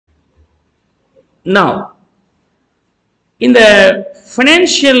Now, in the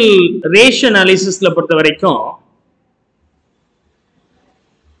financial ratio analysis la portha varaikum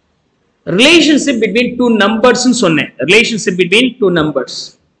relationship between two numbers nu sonne, relationship between two numbers.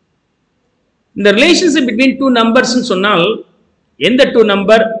 In the relationship between two numbers nu sonnal எந்த two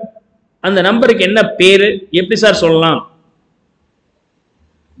number அந்த நம்பருக்கு என்ன பேரு எப்படி sir சொல்லலாம்,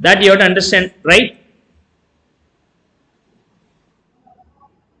 that you have to understand, right?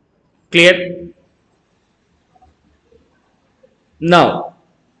 Clear? Now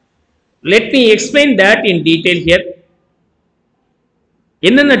let me explain that in detail here.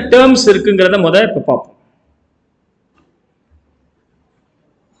 என்னென்ன terms இருக்குங்கறத முதல்ல இப்ப பாப்போம்.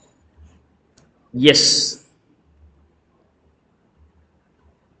 Yes,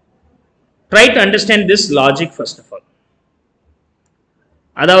 try to understand this logic first of all.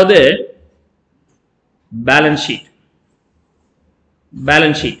 அதாவது balance sheet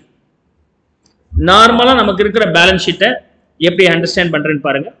நார்மலா நமக்கு இருக்கிற பேலன்ஸ் ஷீட்டை எப்படி அண்டர்ஸ்டாண்ட் பண்றேன்னு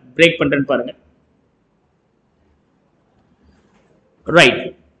பாருங்க, பிரேக் பண்றேன்னு பாருங்க. ரைட்,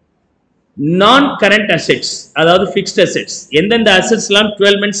 நான் கரண்ட் அசெட்ஸ் அதாவது ஃபிக்ஸ்ட் அசெட்ஸ், எந்தெந்த அசெட்ஸ் எல்லாம்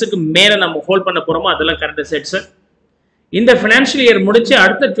 12 மந்த்ஸ்க்கு மேல நம்ம ஹோல்ட் பண்ண போறோமோ அதெல்லாம் கரண்ட் அசெட்ஸ். இந்த ஃபைனான்ஷியல் இயர் முடிச்சு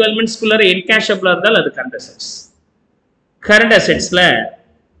அடுத்த 12 மந்த்ஸ்க்குள்ள என்கேஷபிளா இருந்தால் அது current assets. Current அசெட்ஸ்ல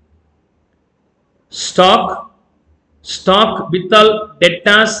stock வித்தால்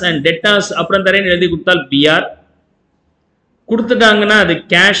debtors and debtors அப்புறம் தரேன்னு எழுதி கொடுத்தால் பிஆர் கொடுத்துட்டாங்கன்னா அது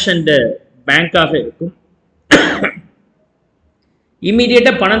கேஷ் அண்ட் பேங்காக இருக்கும்.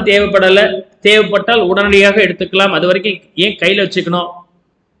 இமீடியட்டா பணம் தேவைப்பட்டால் உடனடியாக எடுத்துக்கலாம். அது வரைக்கும் ஏன் கையில் வச்சுக்கணும்,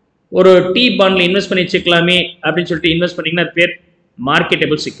 ஒரு டி பாண்ட்ல இன்வெஸ்ட் பண்ணி வச்சுக்கலாமே அப்படின்னு சொல்லிட்டு இன்வெஸ்ட் பண்ணீங்கன்னா அது பேர்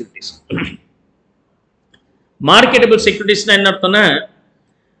மார்க்கெட்டபிள் செக்யூரிட்டிஸ். மார்க்கெட்டபிள் செக்யூரிட்டிஸ்னா என்ன அர்த்தம்னா,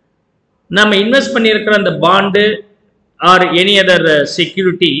 நம்ம இன்வெஸ்ட் பண்ணியிருக்கிற அந்த bond or any other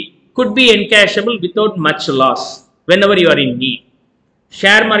security could be என்கேஷபிள் without much loss whenever you are in need.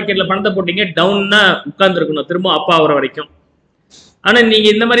 Share மார்க்கெட்ல பணத்தை போட்டீங்க, டவுன்னா உட்கார்ந்துருக்கணும் திரும்ப அப்பா ஆகிற வரைக்கும். ஆனா நீங்க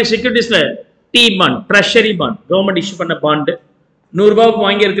இந்த மாதிரி செக்யூரிட்டிஸ்ல D bond, treasury bond, government issue பண்ண பாண்டு 100 ரூபாய்க்கு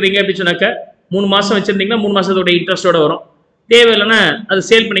வாங்கி இருக்கிறீங்க அப்படின்னு சொன்னாக்க 3 மாசம் வச்சிருந்தீங்கன்னா 3 மாசத்தோட இன்ட்ரெஸ்டோட வரும். தேவையில்லைன்னா அது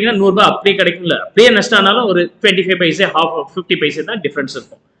சேல் பண்ணீங்கன்னா 100 ரூபாய் அப்படியே கிடைக்கும்ல. அப்படியே நஷ்டம் ஆனாலும் ஒரு 25 பைசே, 50 பைசே தான் டிஃபரன்ஸ்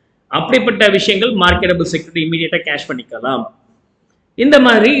இருக்கும். அப்படிப்பட்ட விஷயங்கள் மார்க்கெட்டபிள் செக்யூரிட்டி இமீடியட்டா கேஷ் பண்ணிக்கலாம். இந்த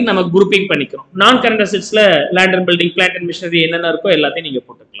மாதிரி நம்ம குரூப்பிங் பண்ணிக்கிறோம். நான் current அசெட்ஸ்ல land and building, plant and missionary என்னென்ன இருக்கோ எல்லாத்தையும் நீங்க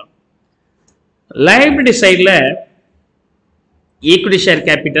போட்டுக்கலாம். லைபிலிட்டி சைட்ல equity share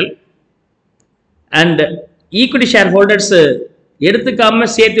capital and equity share holders எடுத்துக்காம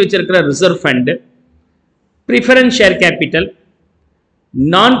சேர்த்து வச்சிருக்கிற reserve fund, preference share capital,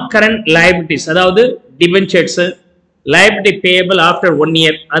 நான் கரண்ட் லைபிலிட்டிஸ் அதாவது debentures, liability payable after 1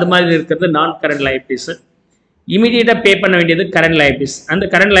 year அது மாதிரி இருக்கிறது நான் கரண்ட் லைபிலிட்டிஸ். இமீடியட்டா பே பண்ண வேண்டியது கரண்ட் லைபிலிட்டிஸ். அந்த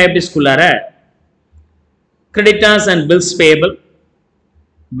current லைபிலிட்டிஸ்க்குள்ளார creditors and bills payable,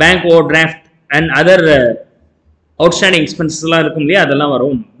 bank over draft and other outstanding expenses எல்லாம் இருக்கும் இல்லையா, அதெல்லாம்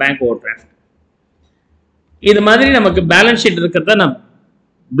வரும் பேங்க் ஓவர் டிராஃப்ட். இது மாதிரி நமக்கு பேலன்ஸ் ஷீட் இருக்கிறத நான்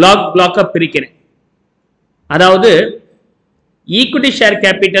பிளாக்கா பிரிக்கிறேன். அதாவது equity share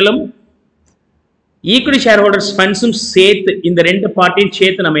கேபிட்டலும் equity share holders ஃபண்ட்ஸும் சேர்த்து, இந்த ரெண்டு பார்ட்டியும்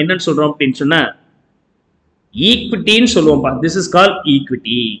சேர்த்து நம்ம என்னன்னு சொல்றோம் அப்படின்னு சொன்னா ஈக்விட்டின்னு சொல்லுவோம்ப்பா. திஸ் இஸ் கால்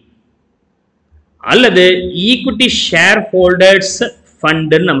ஈக்விட்டி அல்லது ஈக்விட்டி ஷேர் ஹோல்டர்ஸ்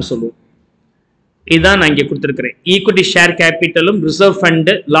ஃபண்டுன்னு நம்ம சொல்லுவோம். இதுதான் நான் இங்கே கொடுத்துருக்கிறேன். Equity share கேபிட்டலும் reserve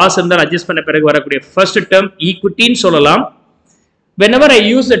fund loss இருந்தால் அட்ஜஸ்ட் பண்ண பிறகு வரக்கூடிய ஃபர்ஸ்ட் டேர்ம் ஈக்விட்டின்னு சொல்லலாம். whenever I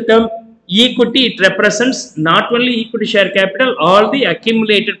use the term equity, it represents not only equity share capital, all the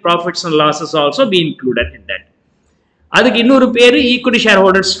accumulated profits and losses also be included in that. அதுக்கு இன்னொரு பேரு equity share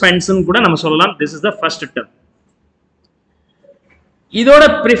holders ஃபண்ட்ஸ்னு கூட நம்ம சொல்லலாம். This is the first term. இதோட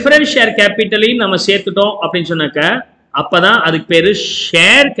preference share கேபிட்டலையும் நம்ம சேர்த்துட்டோம் அப்படின்னு சொன்னாக்க அப்பதான் அதுக்கு பேரு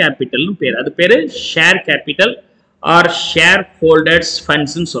ஷேர் கேபிட்டல்னு பேரு. அது பேரு share capital R share holders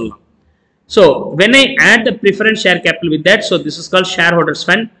ஃபண்ட்ஸ்னு சொல்லலாம். So when I add the preference share capital with that, so this is called shareholders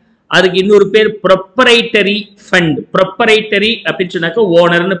fund. அதுக்கு இன்னொரு பேர் proprietary fund. proprietary அப்படின்னு சொன்னாக்க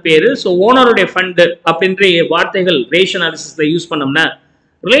ஓனர்னு பேரு. ஸோ ஓனருடைய ஃபண்ட் அப்படின்ற வார்த்தைகள் ரேஷியோ அனாலிசிஸ்ல யூஸ் பண்ணோம்னா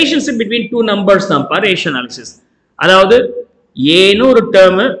ரிலேஷன்ஷிப் பிட்வீன் டூ நம்பர்ஸ் தான்ப்பா ரேஷியோ அனாலிசிஸ். அதாவது ஏன்னு ஒரு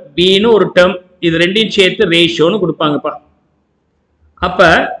டேர்ம், பின்னு ஒரு டேர்ம், இது ரெண்டையும் சேர்த்து ரேஷியோன்னு கொடுப்பாங்கப்பா. அப்ப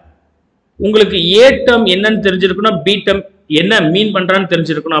உங்களுக்கு ஏ டேர்ம் என்னன்னு தெரிஞ்சிருக்கணும், பி டேர்ம் என்ன மீன் பண்றான்னு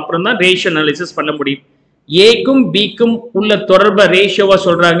தெரிஞ்சிருக்கணும். அப்புறம் தான் ரேஷியோ அனாலிசிஸ் பண்ண முடியும். ஏக்கும் பிக்கும் உள்ள தொடர்பை ரேஷியோவா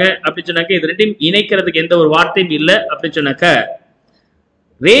சொல்றாங்க அப்படின்னு சொன்னாக்க இது ரெண்டையும் இணைக்கிறதுக்கு எந்த ஒரு வார்த்தையும் இல்லை அப்படின்னு சொன்னாக்க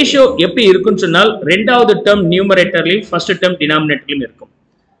ரேஷியோ எப்படி இருக்குன்னு சொன்னால் ரெண்டாவது டேர்ம் நியூமரேட்டர்லையும் ஃபர்ஸ்ட் டேர்ம் டினாமினேட்டர்லையும் இருக்கும்.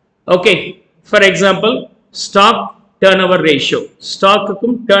 Okay, for example stock turnover ratio.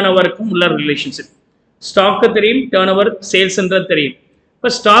 ஸ்டாக்குக்கும் டர்ன்ஓவருக்கும் உள்ள ரிலேஷன்ஷிப். ஸ்டாக்கு தெரியும், டர்ன்ஓவர் சேல்ஸ்ன்றது தெரியும். இப்போ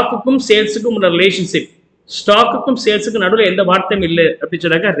ஸ்டாக்குக்கும் சேல்ஸுக்கும் உள்ள ரிலேஷன்ஷிப், ஸ்டாக்குக்கும் சேல்ஸுக்கும் நடுவில் எந்த வார்த்தையும் இல்லை அப்படின்னு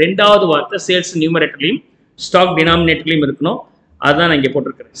சொன்னாக்க ரெண்டாவது வார்த்தை சேல்ஸ் நியூமரேட்டர்லையும் ஸ்டாக் டினாமினேட்டர்லையும் இருக்கணும். அதுதான் நான் இங்கே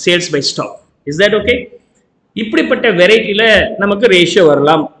போட்டிருக்கிறேன், sales by stock. Is that okay? இப்படிப்பட்ட வெரைட்டியில் நமக்கு ரேஷியோ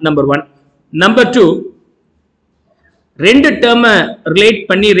வரலாம். நம்பர் 1. நம்பர் 2, ரெண்டு டேர்மை ரிலேட்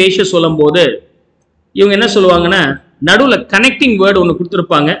பண்ணி ரேஷியோ சொல்லும் போது இவங்க என்ன சொல்லுவாங்கன்னா, நடுவில் கனெக்டிங் வேர்டு ஒன்று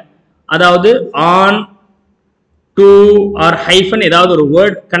கொடுத்துருப்பாங்க. அதாவது ஆன், டு ஆர் ஹைஃபன் ஏதாவது ஒரு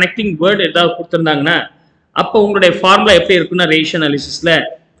வேர்ட், கனெக்டிங் வேர்டு ஏதாவது கொடுத்துருந்தாங்கன்னா அப்போ உங்களுடைய ஃபார்முலா எப்படி இருக்குன்னா ratio அனாலிசிஸில்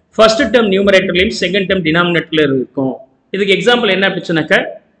first term நியூமரேட்டர்லையும் second term டினாமினேட்டர்லையும் இருக்கும். இதுக்கு எக்ஸாம்பிள் என்ன அப்படின்னாக்க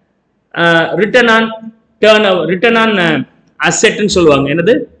return on turn return on அசெட்னு சொல்லுவாங்க.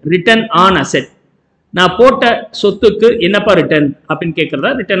 என்னது? Return on asset. நான் போட்ட சொத்துக்கு என்னப்பா ரிட்டர்ன் அப்படின்னு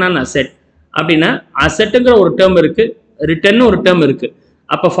கேட்குறதா ரிட்டர்ன் ஆன் அசெட். அப்படின்னா அசெட்டுங்கிற ஒரு டேர்ம் இருக்கு, ரிட்டர்ன் ஒரு டேர்ம் இருக்கு.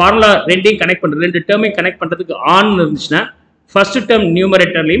 அப்போ ஃபார்முலா ரெண்டையும் கனெக்ட் பண்ணுறது, ரெண்டு டேர்மையும் கனெக்ட் பண்ணுறதுக்கு ஆன் இருந்துச்சுன்னா ஃபர்ஸ்ட் டேர்ம்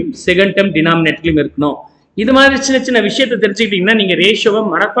நியூமரேட்டர்லையும் செகண்ட் டேர்ம் டினாமினேட்டர்லையும் இருக்கணும். இது மாதிரி சின்ன சின்ன விஷயத்தை தெரிஞ்சுக்கிட்டீங்கன்னா நீங்கள் ரேஷியோவை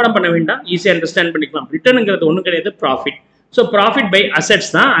மனப்பாடம் பண்ண வேண்டாம், ஈஸியாக அண்டர்ஸ்டாண்ட் பண்ணிக்கலாம். ரிட்டர்னுங்கிறது ஒன்றும் கிடையாது, profit. So profit by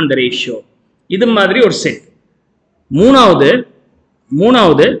assets தான் அந்த ரேஷியோ. இது மாதிரி ஒரு செட்.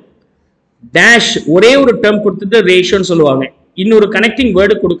 மூணாவது டேஷ், ஒரே ஒரு டேர்ம் கொடுத்துட்டு ரேஷியோன்னு சொல்லுவாங்க, இன்னொரு கனெக்டிங்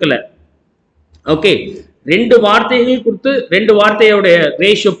வேர்டு கொடுக்கல. ஓகே, ரெண்டு வார்த்தைகள் கொடுத்து ரெண்டு வார்த்தையோட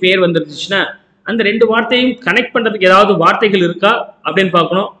ரேஷியோ பேர் வந்துருச்சுன்னா அந்த ரெண்டு வார்த்தையும் கனெக்ட் பண்ணுறதுக்கு ஏதாவது வார்த்தைகள் இருக்கா அப்படின்னு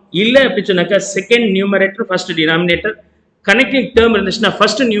பார்க்கணும். இல்லை அப்படின்னு சொன்னாக்கா second numerator first denominator, connecting term இருந்துச்சுன்னா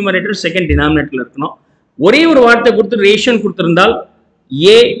ஃபர்ஸ்ட் நியூமரேட்டர் செகண்ட் டினாமினேட்டர்ல இருக்கணும். ஒரே ஒரு வார்த்தை கொடுத்து ரேஷியோன்னு கொடுத்துருந்தால்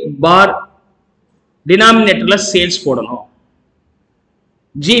ஏ பார் டினாமினேட்டர்ல சேல்ஸ் போடணும்.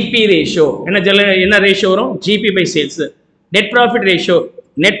 ஜிபி ரேஷியோ என்ன ரேஷியோ வரும்? GB by sales. Net profit ratio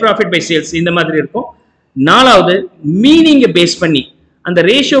net profit by sales இந்த மாதிரி இருக்கும். நாலாவது மீனிங்கை பேஸ் பண்ணி அந்த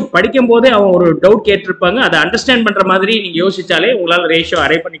ரேஷியோ படிக்கும் போதே அவங்க ஒரு டவுட் கேட்டிருப்பாங்க, அதை அண்டர்ஸ்டாண்ட் பண்ற மாதிரி நீங்க யோசிச்சாலே உங்களால் ரேஷியோ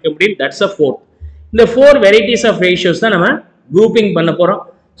அரே பண்ணிக்க முடியும். That's a 4. இந்த 4 வெரைட்டிஸ் ஆஃப் ரேஷியோஸ் தான் நம்ம குரூப்பிங் பண்ண போறோம்.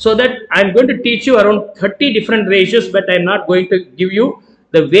 So that I am going to teach you around 30 different ratios, but I am not going to give you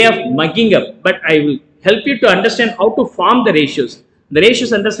the way of mugging up, but I will help you to understand how to form the ratios. The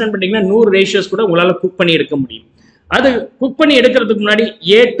ratios understand பண்ணீங்கன்னா 100 ratios கூட உங்களால cook பண்ணி எடுக்க முடியும். அது cook பண்ணி எடுக்கிறதுக்கு முன்னாடி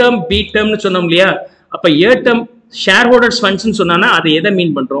A term B termனு சொன்னோம் இல்லையா? அப்ப A term ஷேர் ஹோல்டர்ஸ் ஃபண்ட்ஸ்னு சொன்னா அதை எதை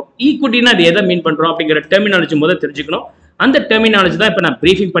மீன் பண்றோம், ஈக்விட்டினா அது எதை மீன் பண்றோம் அப்படிங்கிற டெர்மினாலஜி முதல்ல தெரிஞ்சுக்கணும். அந்த டெர்மினாலஜி தான் இப்போ நான்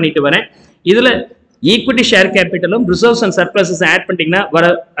ப்ரீஃபிங் பண்ணிட்டு வரேன். இதுல equity share கேபிட்டலும் reserves and சர்ப்ளஸஸ் add பண்ணிட்டீங்கன்னா வர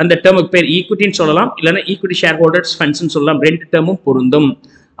அந்த டேர்முக்கு பேர் ஈக்விட்டின்னு சொல்லலாம், இல்லைன்னா ஈக்விட்டி ஷேர் ஹோல்டர்ஸ் ஃபண்ட்ஸ்னு சொல்லலாம். ரெண்டு டேர்மும் பொருந்தும்.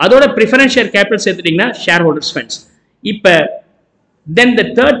 அதோட preference share capital சேர்த்துட்டீங்கன்னா share holders funds. இப்போ தென் த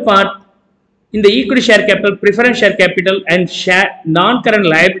தேர்ட் பார்ட், இந்த equity share capital, preference share capital and share நான் கரண்ட்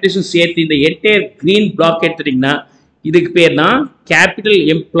லயபிலிட்டிஸும் சேர்த்து இந்த என்டையர் கிரீன் பிளாக் எடுத்துட்டீங்கன்னா இதுக்கு பேர் தான் கேபிட்டல்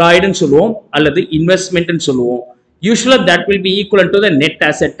எம்ப்ளாய்டுன்னு சொல்லுவோம் அல்லது இன்வெஸ்ட்மெண்ட்னு சொல்லுவோம். யூஸ்வலா that will be equal to the net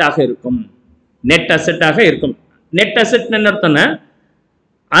அசெட்டாக இருக்கும். நெட் அசெட்டாக இருக்கும். நெட் அசெட் என்ன அர்த்தம்னா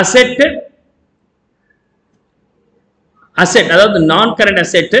அசெட் அதாவது நான் current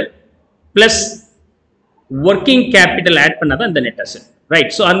asset plus working capital add பண்ணாதான் இந்த நெட் அசெட்,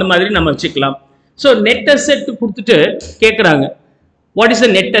 ரைட்? ஸோ அந்த மாதிரி நம்ம வச்சுக்கலாம். ஸோ நெட் அசெட் கொடுத்துட்டு கேட்குறாங்க what is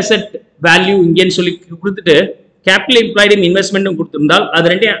the net asset value இங்கேன்னு சொல்லி கொடுத்துட்டு கேபிட்டல் எம்ப்ளாய்டும் இன்வெஸ்ட்மெண்ட்டும் கொடுத்துருந்தால்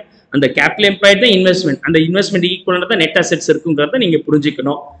அது ரெண்டே அந்த கேபிட்டல் எம்ப்ளாய்டு தான் இன்வெஸ்ட்மெண்ட், அந்த இன்வெஸ்ட்மெண்ட் ஈக்குவலாக தான் நெட் அசெட்ஸ் இருக்குங்கிறத நீங்கள்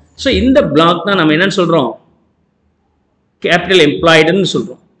புரிஞ்சுக்கணும். ஸோ இந்த பிளாக் தான் நம்ம என்னன்னு சொல்கிறோம், கேபிட்டல் எம்ப்ளாய்டுன்னு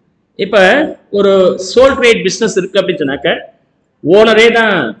சொல்கிறோம். இப்போ ஒரு சோல் ட்ரேட் பிஸ்னஸ் இருக்குது அப்படின்னு சொன்னாக்க ஓனரே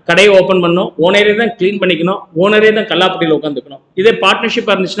தான் கடையை ஓப்பன் பண்ணணும், ஓனரே தான் க்ளீன் பண்ணிக்கணும், ஓனரே தான் கல்லாப்பட்டியில் உட்காந்துக்கணும். இதே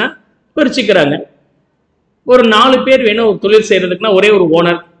பார்ட்னர்ஷிப்பாக இருந்துச்சுன்னா பிரிச்சுக்கிறாங்க. ஒரு 4 பேர் வேணும் ஒரு தொழில் செய்கிறதுக்குன்னா ஒரே ஒரு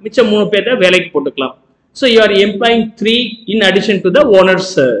ஓனர், மிச்சம் 3 பேர் தான் வேலைக்கு போட்டுக்கலாம். So you are employing 3 in addition to the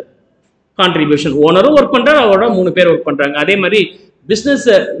owners contribution. ஓனரும் work பண்ணுறாரு, அவரோட 3 பேர் ஒர்க் பண்ணுறாங்க. அதே மாதிரி பிஸ்னஸ்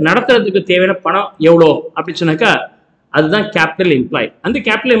நடத்துறதுக்கு தேவையான பணம் எவ்வளோ அப்படின்னு சொன்னாக்கா அதுதான் கேபிட்டல் எம்ப்ளாய்டு. அந்த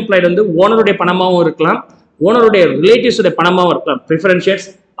கேபிட்டல் எம்ப்ளாய்டு வந்து ஓனருடைய பணமாகவும் இருக்கலாம், ஓனருடைய ரிலேட்டிவ்ஸுடைய பணமாகவும் இருக்கலாம், ப்ரிஃபரன்ஸ் ஷேர்ஸ்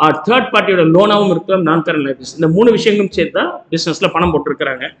ஆர் தேர்ட் பார்ட்டியோட லோனாகவும் இருக்கலாம், நான் கரண்ட் லைபிலிட்டிஸ். இந்த 3 விஷயங்களும் சேர்த்து தான் பிஸ்னஸ்ல பணம்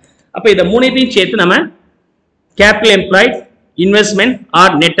போட்டிருக்கிறாங்க. அப்போ இந்த 3ஐயும் சேர்த்து நம்ம capital employed, investment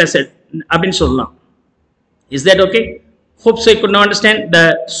R net asset அப்படின்னு சொல்லலாம். Is that okay? Hope so you could now understand the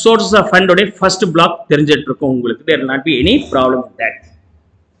sources of fund oda first block therinjittu irukum ungalku. There will not be any problem with that.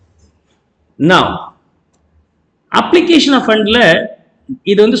 Now application of fund la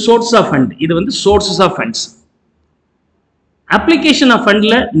idu vandu sources of fund, idu vandu sources of funds. Application of fund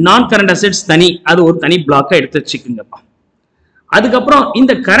la non current assets thani adu or thani block ah eduthu vechikkinga pa. Adukaprom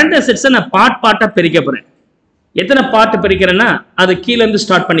இந்த current assets na part part ah perikka poren. எத்தனை part பிரிக்கிறேன்னா அது கீழ இருந்து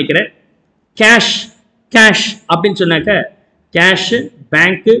start பண்ணிக்கிறேன். cash cash அப்படின்னு சொன்னாக்க cash,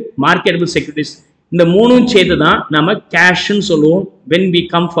 bank, marketable securities இந்த மூணும் சேர்த்து தான் நம்ம கேஷ்னு சொல்லுவோம் when we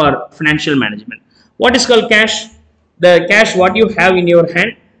come for financial management. What is called cash? The cash what you have in your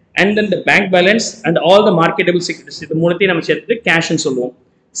hand and then the bank balance and all the marketable securities இது மூணுத்தையும் நம்ம சேர்த்து கேஷ்னு சொல்லுவோம்.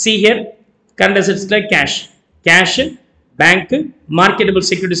 See here, current assets like cash, bank, marketable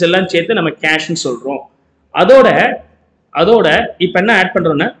securities எல்லாம் சேர்த்து நம்ம கேஷ்னு சொல்றோம். அதோட இப்போ என்ன ஆட்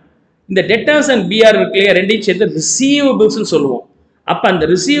பண்றோம்னா இந்த டெட்டாஸ் அண்ட் பிஆர் இருக்குல்லையா ரெண்டையும் சேர்த்து ரிசீவபிள்ஸ்னு சொல்லுவோம். அப்போ அந்த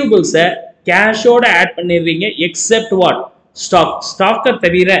ரிசீவபிள்ஸை கேஷோட ஆட் பண்ணிடுறீங்க எக்ஸெப்ட் வாட் ஸ்டாக்கை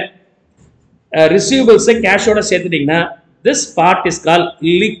தவிர ரிசீவபிள்ஸை கேஷோட சேர்த்துட்டீங்கன்னா this part is call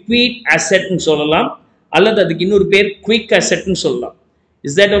liquid அசெட்னு சொல்லலாம் அல்லது அதுக்கு இன்னொரு பேர் குவிக் அசெட்னு சொல்லலாம்.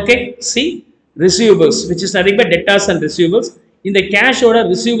 Is that okay? C receivables which is nothing but debtors and receivables. இந்த கேஷோட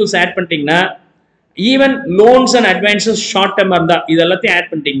ரிசீவபிள்ஸ் ஆட் பண்ணிட்டீங்கன்னா even loans and advances short term இருந்தா இதெல்லாத்தையும் ஆட்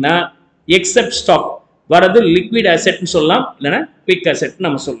பண்ணிட்டீங்கன்னா எக்ஸெப்ட் ஸ்டாக் வரது லிக்விட் அசெட்னு சொல்லலாம் இல்லைன்னா குவிக் அசெட்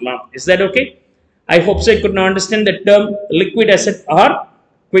நம்ம சொல்லலாம். Is that okay? I hope so you good understand the term liquid asset R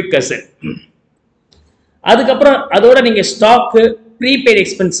quick asset. அதுக்கப்புறம் அதோட நீங்க ஸ்டாக், ப்ரீபெய்ட்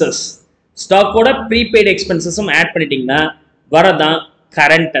எக்ஸ்பென்சஸ், ஸ்டாக்கோட ப்ரீபெய்ட் எக்ஸ்பென்சஸும் ஆட் பண்ணிட்டீங்கன்னா வரதான்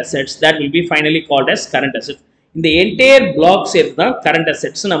current assets that will be finally called as current assets. In the entire block சேர்த்து தான் current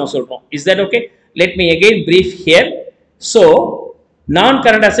assets நம்ம சொல்றோம். Is that okay? Let me again brief here. So non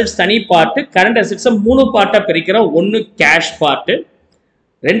current assets தனி part, current assets மூணு பார்ட்டா பிரிக்கிறோம். ஒன்னு cash part,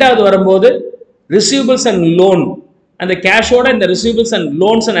 ரெண்டாவது வரும்போது receivables and loan. அந்த கேஷோட இந்த receivables and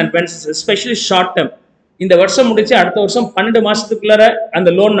loans and advances especially short term இந்த வருஷம் முடிச்சு அடுத்த வருஷம் 12 மாசத்துக்குள்ளார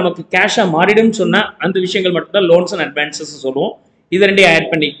அந்த லோன் நமக்கு கேஷா மாறிடும் சொன்னா அந்த விஷயங்கள் மட்டும் தான் லோன்ஸ் அண்ட் அட்வான்சஸ் சொல்லுவோம். இது ரெண்டையும் ஆட்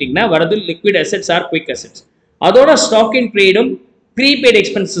பண்ணிக்கிட்டீங்கன்னா வரது liquid assets R quick assets. அதோட ஸ்டாக் இன் ட்ரேடும் ப்ரீபெய்ட்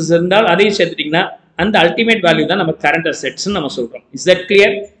எக்ஸ்பென்சஸ் இருந்தால் அதையும் சேர்த்துட்டீங்கன்னா அந்த அல்டிமேட் வேல்யூ தான் நம்ம கரண்ட் அசெட்ஸ் நம்ம சொல்றோம். Is that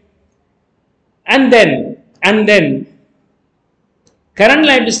clear? And then current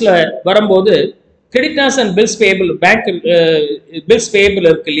லைபிலிட்டிஸ்ல வரும்போது creditors and bills payable, bank bills payable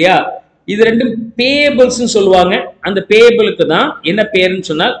இருக்கு இல்லையா, இது ரெண்டும் பேயபிள்ஸ் சொல்லுவாங்க. அந்த பேயபிளுக்கு தான் என்ன பேருன்னு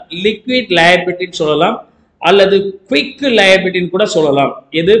சொன்னால் லிக்விட் லயபிலிட்டின்னு சொல்லலாம் அல்லது குவிக் லயபிலிட்டின்னு கூட சொல்லலாம்.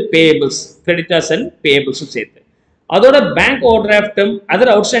 எது? பேயபிள்ஸ், கிரெடிட்டர்ஸ் அண்ட் பேயபிள்ஸும் சேர்த்து. அதோட பேங்க் ஓவர் டிராஃப்டும்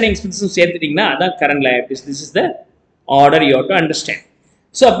அதர் அவுட்ஸ்டாண்டிங் எக்ஸ்பென்ஸும் சேர்த்துட்டீங்கன்னா அதான் current liabilities. This is the order you have to understand.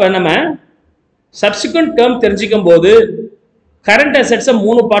 So அப்போ நம்ம சப்சிக்வெண்ட் டேர்ம் தெரிஞ்சிக்கும் போது கரண்ட் அசெட்ஸை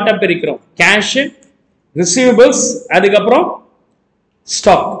மூணு பார்ட்டாக பிரிக்கிறோம். கேஷ், ரிசீவபிள்ஸ், அதுக்கப்புறம்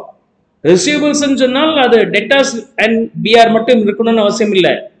ஸ்டாக். ரிசீவபிள்ஸ்ன்னு சொன்னால் அது டெட்டாஸ் அண்ட் பிஆர் மட்டும் இருக்கணும்னு அவசியம்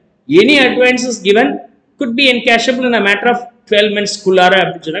இல்லை. Any advances given could be encashable in a matter of 12 months குள்ளார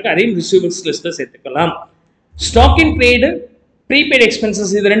அப்படின்னு சொன்னாக்க அதையும் ரிசீவபிள்ஸ் லிஸ்ட்ல சேர்த்துக்கலாம். Stock in trade, prepaid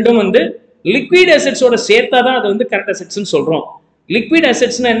expenses இது ரெண்டும் லிக்விட் அசெட்ஸோட சேர்த்தா தான் அது கரண்ட் அசெட்ஸ்னு சொல்றோம். லிக்விட்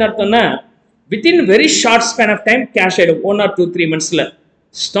அசெட்ஸ்னா என்ன அர்த்தம்னா within very short span of time cash ஆயிடும் 1 or 2-3 monthsல.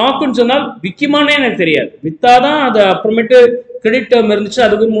 ஸ்டாக்னு சொன்னால் விற்குமானே எனக்கு தெரியாது, வித்தாதான் அது அப்புறமேட்டு கிரெடிட் டேர்ம் இருந்துச்சு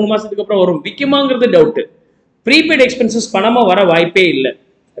அதுக்கு 3 மாசத்துக்கு அப்புறம் வரும், விற்குமாங்கிறது டவுட். ப்ரீபெய்ட் எக்ஸ்பென்சஸ் பணமா வர வாய்ப்பே இல்லை.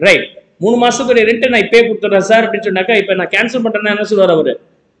 ரைட், 3 மாசத்துடைய ரெண்ட் நான் இப்பே கொடுத்துறேன் சார் அப்படின்னு சொன்னாக்கா இப்போ நான் கேன்சல் பண்றேன்னா என்ன சொல்லுவார் அவரு?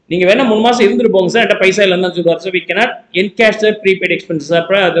 நீங்க வேணா 3 மாசம் இருந்துட்டு போங்க சார், என்கிட்ட பைசா இல்லைன்னு தான் சொல்லுவார். So we cannot encash the prepaid expenses.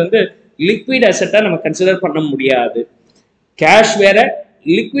 அப்புறம் அது லிக்விட் அசெட்டா நம்ம கன்சிடர் பண்ண முடியாது. கேஷ் வேற,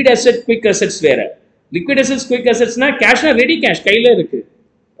 லிக்விட் அசெட் குவிக் அசெட்ஸ் வேற. Liquid assets quick அசெட்ஸ்னா கேஷ்னா ready cash கையில இருக்கு.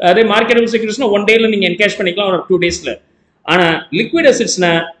 அதே மார்க்கெட்டபிள் செக்யூரிட்டிஸ்னா 1 டேல நீங்க என்கேஷ் பண்ணிக்கலாம், ஒரு 2 daysல. ஆனா லிக்விட்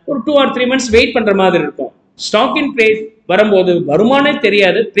அசெட்ஸ்னா ஒரு 2 or 3 months வெயிட் பண்ற மாதிரி இருக்கும். ஸ்டாக் இன் ட்ரேட் வரும்போது வருமானே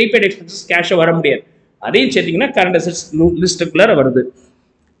தெரியாது, ப்ரீபெய்ட் எக்ஸ்பென்சஸ் கேஷை வர முடியாது. அதையும் சேர்த்தீங்கன்னா கரண்ட் அசெட்ஸ் லிஸ்ட்டுக்குள்ளார வருது.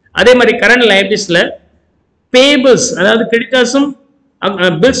 அதே மாதிரி கரண்ட் லயபிலிட்டிஸ்ல பேபிள்ஸ், அதாவது கிரெடிட்டர்ஸும்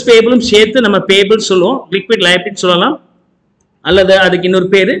பில்ஸ் பேபிளும் சேர்த்து நம்ம பேபிள்ஸ் சொல்லுவோம், லிக்விட் லயபிலிட்டி சொல்லலாம் அல்லது அதுக்கு இன்னொரு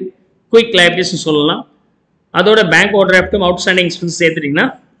பேர் குயிக் லயபிலிட்டிஸ் சொல்லலாம். அதோட பேங்க் ஓவர் டிராஃப்டும் அவுட்ஸ்டாண்டிங் எக்ஸ்பென்ஸ் சேர்த்துட்டீங்கன்னா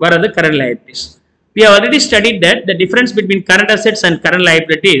வரது current liabilities. We have already studied that the difference between current assets and current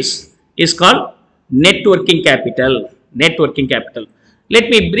liabilities is called net working capital. Net working capital. Let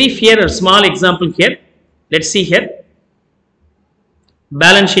me brief here a small example here. Let's see here.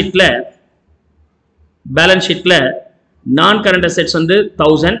 Balance sheet la non current assets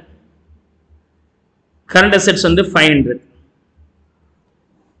 1000, current assets 500,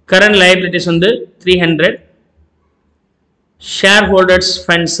 current liabilities 300, shareholders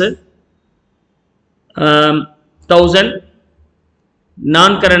funds 1000,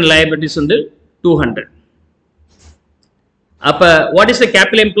 non current liabilities 200. அப்ப what is the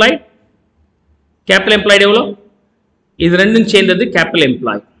capital employed? Capital employed எவ்வளோ? இது ரெண்டும் சேர்ந்தது capital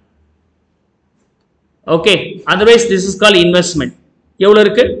employed. Okay, otherwise this is called investment. எவ்வளோ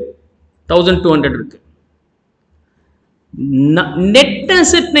இருக்கு? 1200 இருக்கு. Net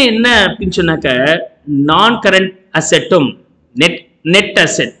அசெட்னா என்ன அப்படின்னு சொன்னாக்க non-current assetum, net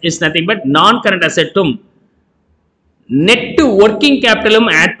asset is nothing but non-current assetum, net working capital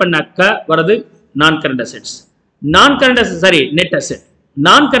add பண்ணாக்க வரது non-current assets. Non-current assets, sorry, net asset.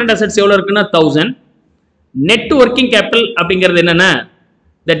 Non-current assets எவ்வளவு இருக்குன்னா 1000. Net working capital அப்படிங்கிறது என்னன்னா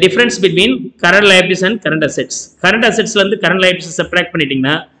the difference between current liabilities and current assets. Current assets ல இருந்து current liabilities subtract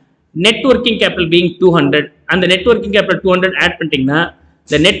பண்ணிட்டீங்கன்னா net working capital being 200 and the net working capital 200 add பண்ணிட்டீங்கன்னா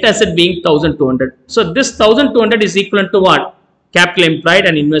the net asset being 1200. So this 1200 is equivalent to what? Capital employed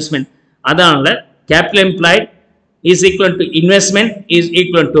and investment. அதனால capital employed is equivalent to investment is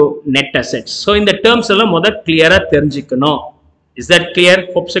equivalent to net assets. So இந்த terms எல்லாம் முத clear-ஆ தெரிஞ்சுக்கணும். Is that clear?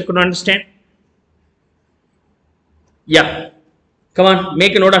 Hope you could understand. Yeah. Come on,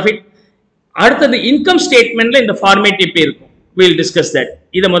 make a note of it. அடுத்தது income statementல இந்த format இப்படி இருக்கும். We will discuss that.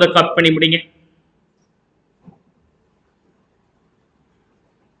 இதை முத கட் பண்ணி முடிங்க.